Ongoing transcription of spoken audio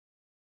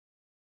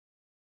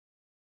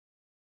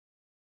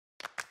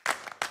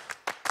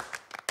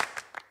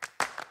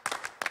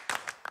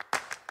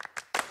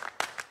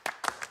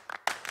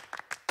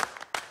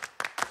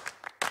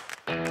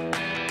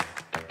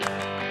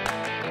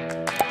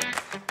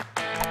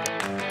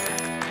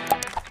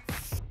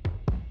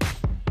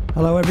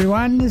Hello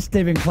everyone,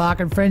 Stephen Clark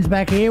and friends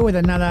back here with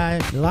another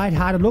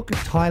light-hearted look at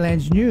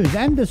Thailand's news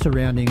and the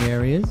surrounding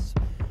areas.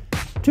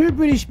 2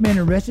 British men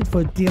arrested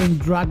for dealing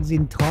drugs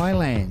in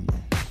Thailand.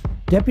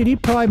 Deputy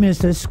Prime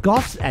Minister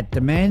scoffs at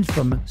demands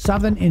from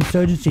southern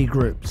insurgency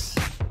groups.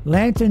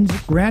 Lanterns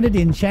grounded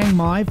in Chiang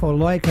Mai for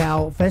Loi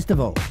Khao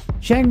Festival.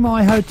 Chiang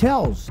Mai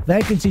hotels,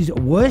 vacancies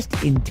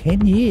worst in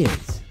 10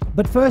 years.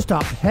 But first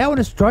up, how an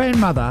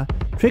Australian mother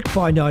tricked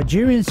by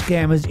Nigerian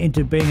scammers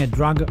into being a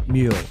drug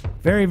mule.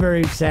 Very,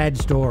 very sad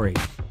story.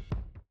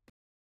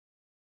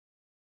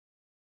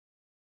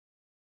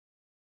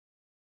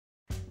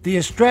 The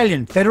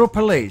Australian Federal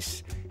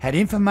Police had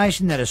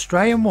information that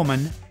Australian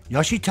woman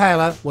Yoshi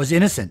Taylor was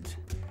innocent.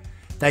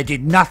 They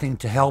did nothing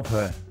to help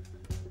her.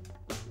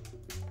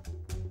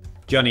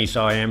 Johnny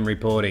Siam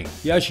reporting.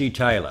 Yoshi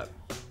Taylor,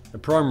 a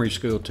primary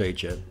school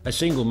teacher, a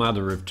single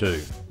mother of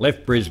 2,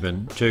 left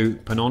Brisbane to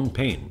Phnom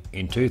Penh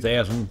in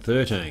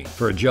 2013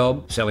 for a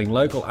job selling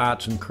local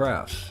arts and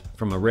crafts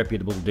from a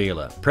reputable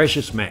dealer,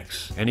 Precious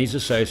Max, and his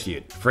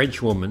associate,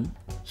 French woman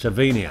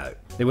Savinio.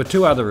 There were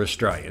 2 other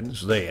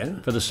Australians there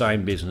for the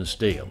same business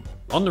deal.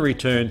 On the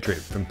return trip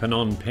from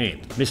Phnom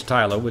Penh, Miss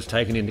Taylor was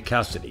taken into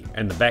custody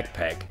and the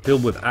backpack,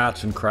 filled with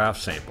arts and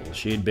craft samples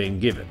she had been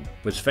given,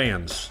 was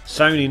found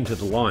sewn into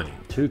the lining,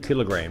 2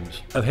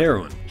 kilograms of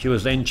heroin. She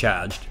was then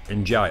charged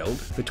and jailed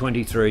for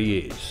 23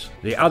 years.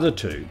 The other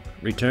 2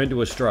 returned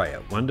to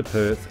Australia, one to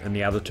Perth and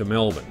the other to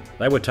Melbourne.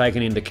 They were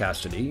taken into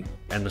custody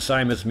and the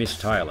same as Miss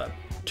Taylor,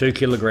 2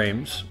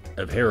 kilograms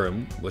of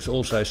heroin was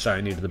also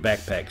sewn into the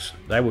backpacks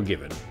they were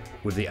given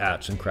with the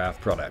arts and craft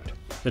product.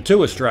 The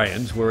 2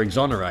 Australians were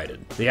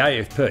exonerated. The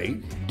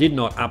AFP did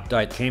not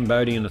update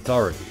Cambodian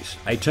authorities.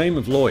 A team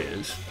of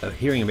lawyers,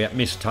 hearing about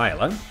Miss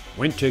Taylor,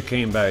 went to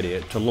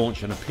Cambodia to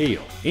launch an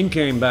appeal. In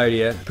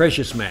Cambodia,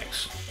 Precious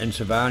Max and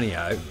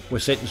Savanio were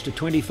sentenced to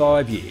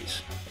 25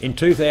 years. In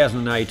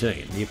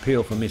 2018, the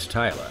appeal for Miss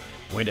Taylor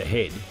went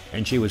ahead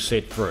and she was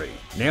set free.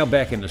 Now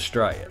back in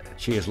Australia,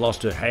 she has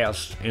lost her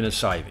house and her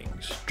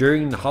savings.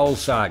 During the whole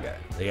saga,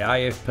 the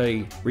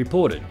AFP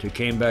reported to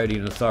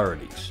Cambodian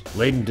authorities,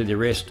 leading to the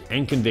arrest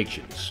and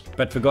convictions,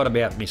 but forgot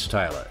about Miss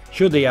Taylor.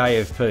 Should the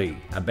AFP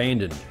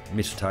abandon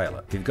Miss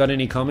Taylor? If you've got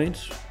any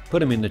comments, put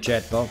them in the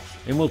chat box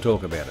and we'll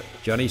talk about it.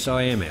 Johnny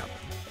Siam out.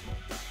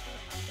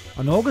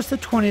 On August the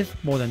 20th,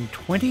 more than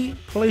 20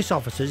 police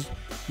officers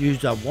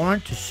used a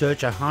warrant to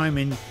search a home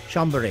in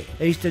Chonburi,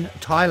 eastern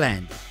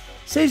Thailand,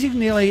 seizing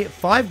nearly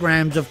 5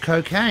 grams of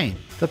cocaine.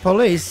 The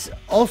police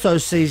also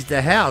seized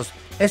the house,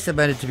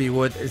 estimated to be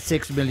worth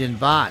 6 million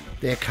baht,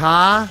 their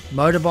car,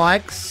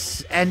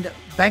 motorbikes and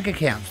bank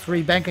accounts,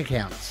 3 bank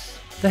accounts.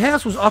 The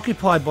house was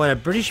occupied by a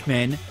British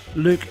man,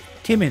 Luke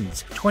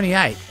Timmins,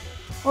 28,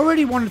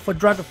 already wanted for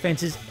drug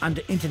offences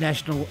under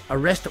international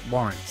arrest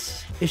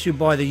warrants issued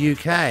by the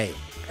UK,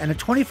 and a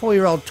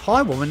 24-year-old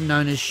Thai woman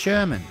known as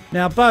Sherman.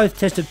 Now both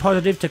tested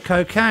positive to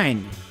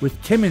cocaine,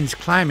 with Timmins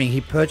claiming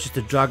he purchased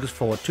the drugs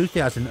for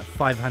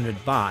 2,500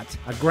 baht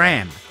a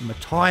gram from a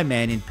Thai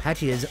man in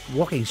Pattaya's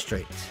Walking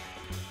Street.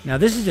 Now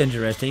this is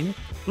interesting.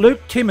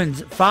 Luke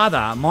Timmins'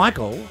 father,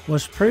 Michael,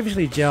 was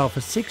previously jailed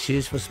for 6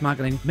 years for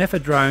smuggling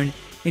methadone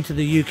into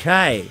the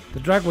UK. The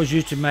drug was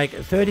used to make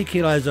 30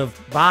 kilos of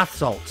bath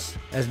salts,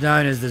 as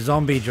known as the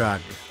zombie drug.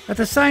 At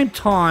the same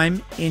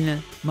time,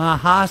 in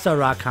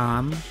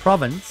Mahasarkham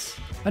province,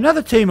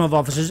 another team of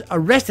officers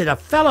arrested a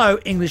fellow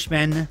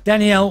Englishman,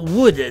 Daniel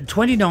Wood,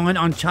 29,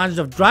 on charges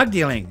of drug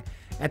dealing.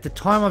 At the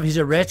time of his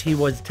arrest, he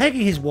was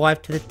taking his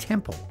wife to the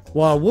temple.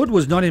 While Wood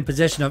was not in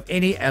possession of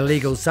any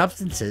illegal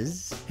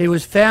substances, he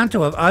was found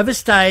to have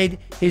overstayed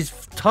his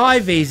Thai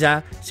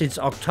visa since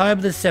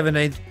October the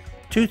 17th,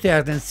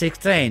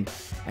 2016,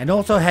 and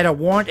also had a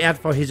warrant out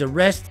for his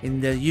arrest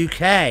in the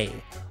UK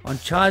on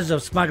charges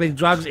of smuggling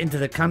drugs into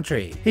the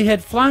country. He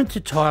had flown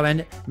to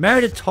Thailand,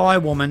 married a Thai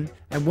woman,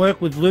 and worked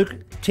with Luke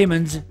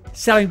Timmins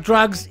selling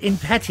drugs in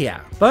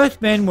Pattaya.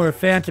 Both men were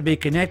found to be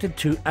connected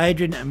to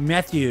Adrian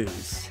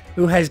Matthews,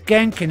 who has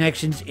gang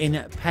connections in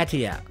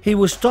Pattaya. He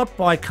was stopped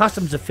by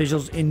customs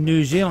officials in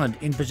New Zealand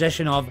in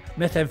possession of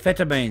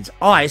methamphetamines,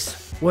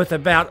 ice, worth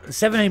about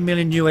 17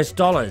 million US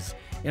dollars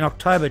in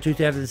October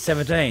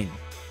 2017.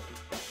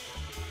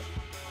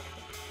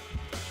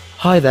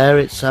 Hi there,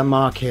 it's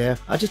Mark here.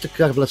 Just a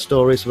couple of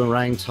stories from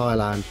around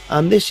Thailand.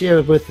 This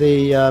year with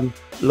the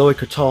Loi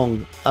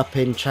Krathong up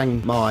in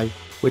Chiang Mai,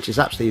 which is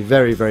absolutely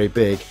very, very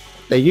big,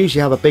 they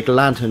usually have a big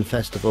lantern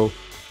festival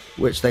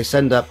which they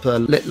send up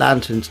lit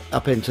lanterns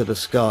up into the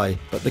sky.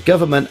 But the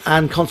government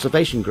and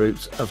conservation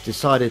groups have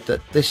decided that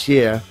this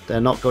year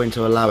they're not going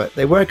to allow it.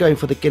 They were going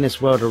for the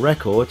Guinness World of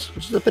Records,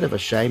 which is a bit of a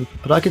shame,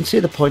 but I can see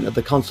the point of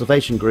the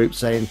conservation group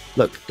saying,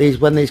 look,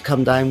 when these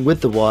come down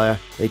with the wire,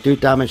 they do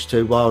damage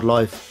to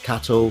wildlife,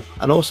 cattle,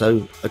 and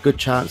also a good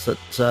chance that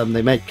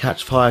they may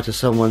catch fire to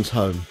someone's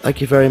home. Thank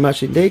you very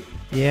much indeed.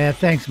 Yeah,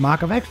 thanks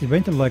Mark. I've actually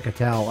been to the Loi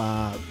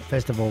Krathong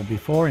festival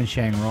before in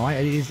Chiang Rai.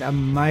 It is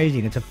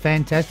amazing. It's a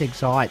fantastic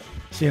sight.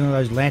 Seeing all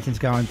those lanterns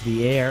go into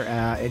the air,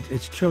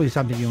 it's truly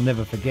something you'll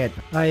never forget.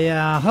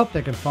 I hope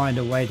they can find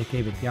a way to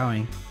keep it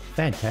going.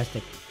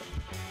 Fantastic.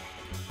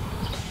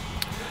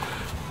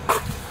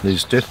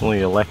 there's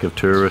definitely a lack of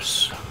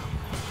tourists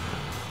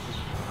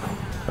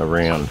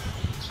around.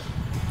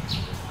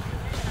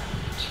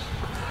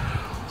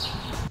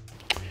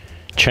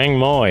 Chiang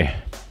Mai,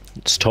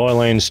 it's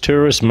Thailand's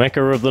tourist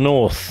mecca of the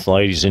north,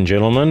 ladies and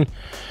gentlemen.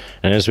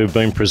 And as we've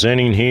been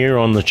presenting here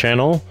on the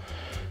channel,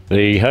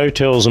 the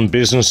hotels and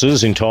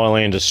businesses in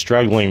Thailand are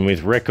struggling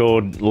with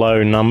record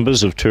low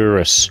numbers of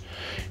tourists.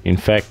 In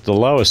fact, the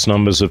lowest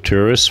numbers of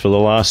tourists for the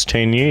last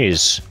 10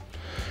 years.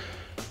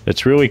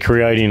 It's really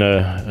creating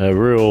a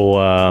real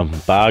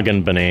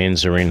bargain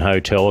bonanza in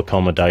hotel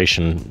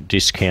accommodation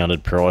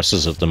discounted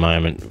prices at the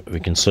moment. We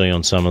can see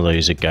on some of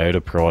these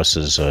Agoda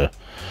prices are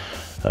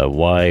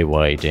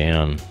way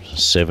down.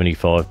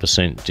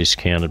 75%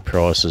 discounted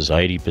prices,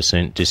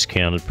 80%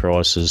 discounted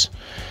prices.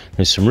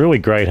 There's some really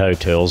great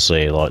hotels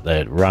there, like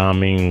that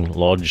Raming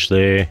Lodge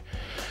there.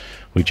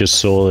 We just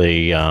saw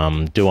the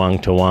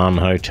Duang Tawan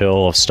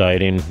Hotel I've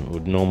stayed in.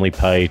 Would normally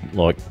pay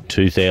like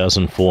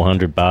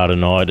 2,400 baht a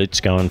night. It's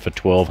going for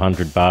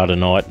 1,200 baht a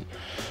night,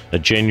 a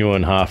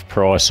genuine half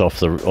price off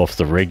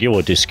the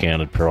regular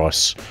discounted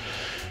price.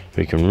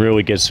 We can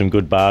really get some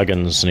good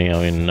bargains now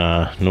in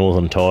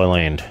northern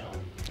Thailand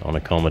on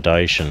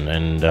accommodation,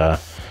 and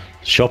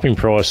shopping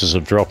prices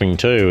are dropping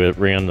too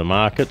around the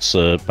markets.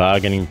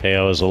 Bargaining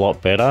power is a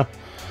lot better.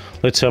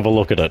 Let's have a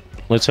look at it.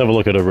 Let's have a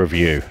look at a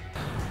review.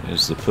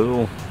 There's the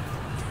pool.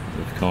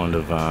 We've kind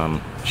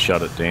of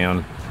shut it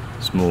down.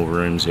 There's more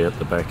rooms out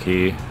the back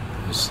here.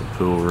 There's the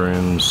pool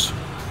rooms.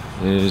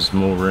 There's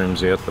more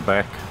rooms out the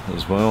back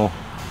as well.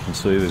 You can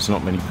see there's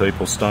not many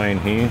people staying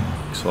here.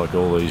 Looks like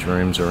all these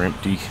rooms are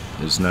empty.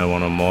 There's no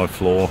one on my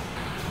floor.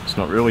 There's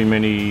not really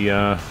many,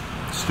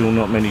 still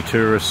not many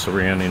tourists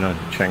around in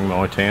Chiang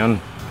Mai town.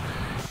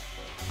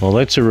 Well,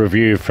 that's a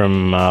review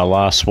from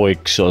last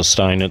week. So I was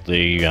staying at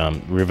the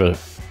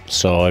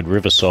Riverside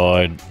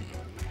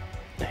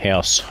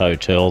House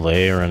Hotel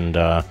there, and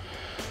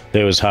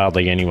there was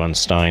hardly anyone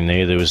staying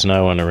there. There was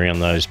no one around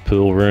those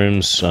pool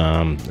rooms.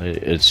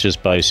 It's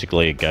just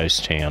basically a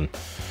ghost town.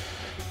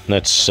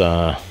 That's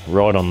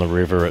right on the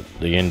river at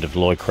the end of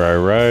Loi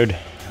Kro Road.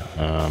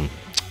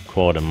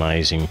 Quite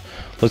amazing.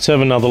 Let's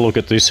have another look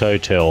at this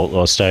hotel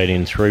I stayed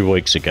in 3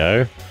 weeks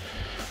ago,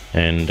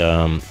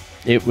 and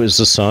it was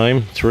the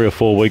same 3 or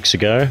 4 weeks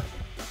ago.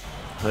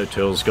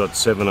 Hotel's got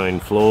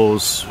 17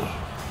 floors.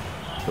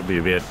 Probably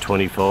about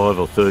 25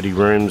 or 30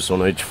 rooms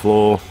on each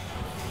floor.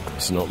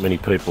 There's not many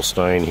people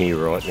staying here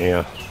right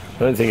now. I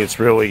don't think it's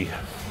really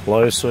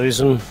low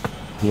season.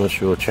 I'm not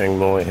sure Chiang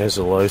Mai has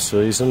a low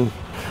season.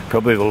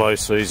 Probably the low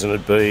season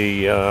would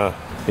be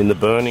in the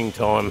burning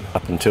time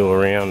up until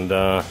around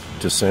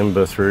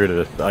December through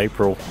to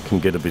April. Can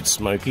get a bit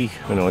smoky.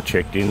 When I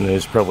checked in,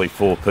 there's probably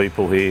 4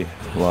 people here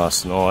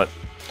last night.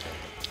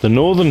 The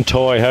Northern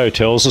Thai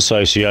Hotels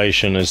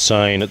Association is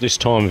saying at this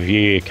time of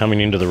year, coming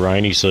into the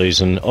rainy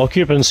season,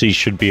 occupancy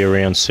should be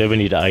around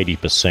 70 to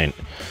 80%.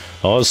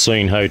 I've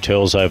seen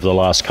hotels over the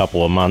last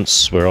couple of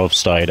months where I've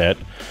stayed at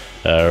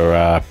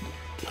are,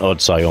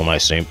 I'd say,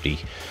 almost empty.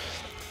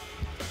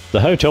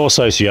 The Hotel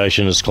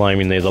Association is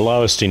claiming they're the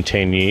lowest in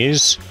 10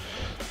 years.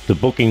 The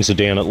bookings are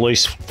down at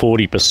least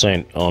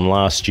 40% on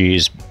last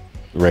year's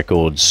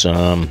records.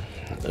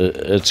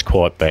 It's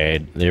quite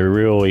bad. They're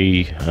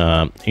really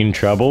in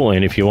trouble,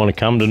 and if you want to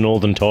come to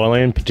northern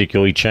Thailand,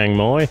 particularly Chiang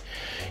Mai,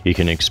 you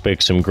can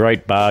expect some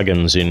great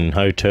bargains in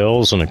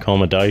hotels and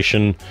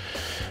accommodation,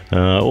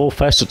 all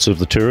facets of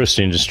the tourist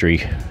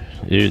industry.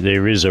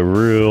 There is a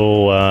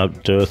real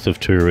dearth of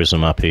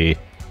tourism up here.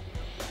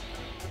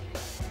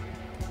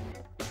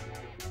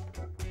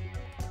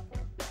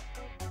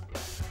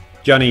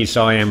 Johnny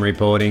Siam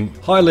reporting.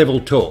 High-level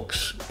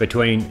talks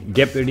between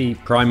Deputy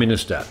Prime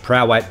Minister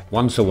Prawat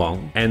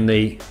Wongsuwong and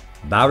the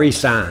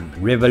Barisan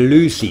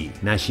Revolusi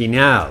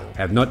Nasional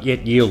have not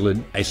yet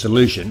yielded a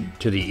solution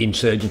to the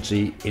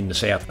insurgency in the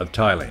south of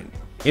Thailand.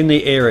 In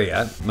the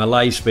area,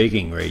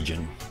 Malay-speaking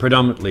region,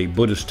 predominantly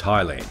Buddhist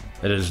Thailand,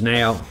 that has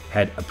now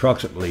had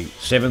approximately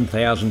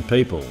 7,000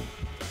 people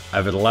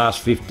over the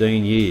last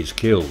 15 years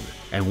killed,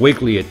 and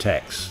weekly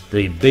attacks,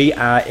 the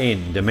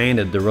BRN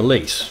demanded the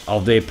release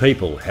of their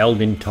people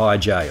held in Thai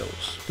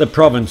jails. The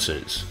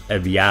provinces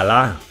of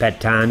Yala,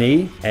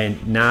 Pattani and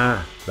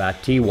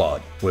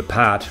Narathiwat were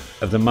part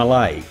of the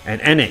Malay and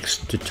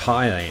annexed to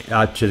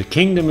Thailand, to the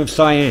Kingdom of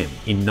Siam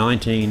in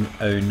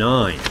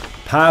 1909.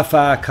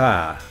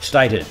 Parfarkar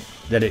stated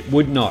that it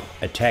would not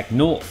attack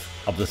north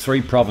of the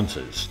 3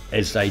 provinces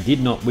as they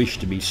did not wish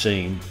to be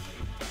seen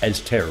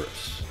as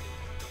terrorists.